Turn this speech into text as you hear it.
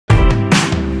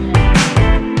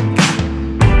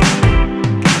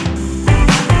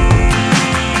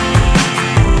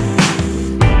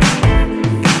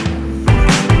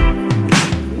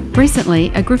Recently,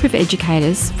 a group of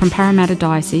educators from Parramatta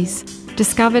Diocese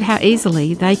discovered how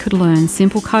easily they could learn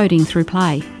simple coding through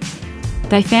play.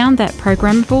 They found that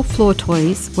programmable floor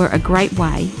toys were a great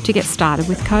way to get started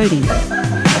with coding.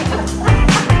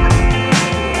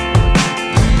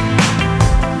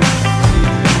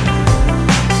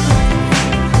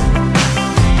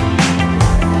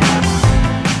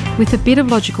 With a bit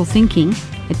of logical thinking,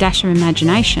 a dash of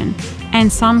imagination,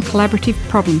 and some collaborative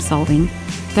problem solving,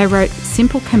 they wrote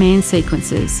simple command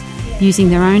sequences using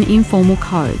their own informal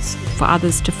codes for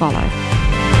others to follow.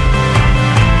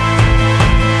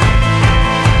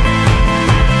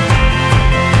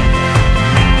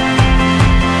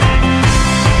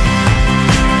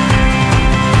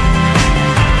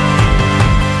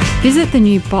 Visit the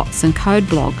new Bots and Code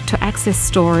blog to access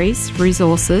stories,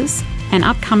 resources, and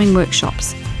upcoming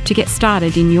workshops to get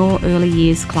started in your early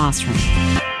years classroom.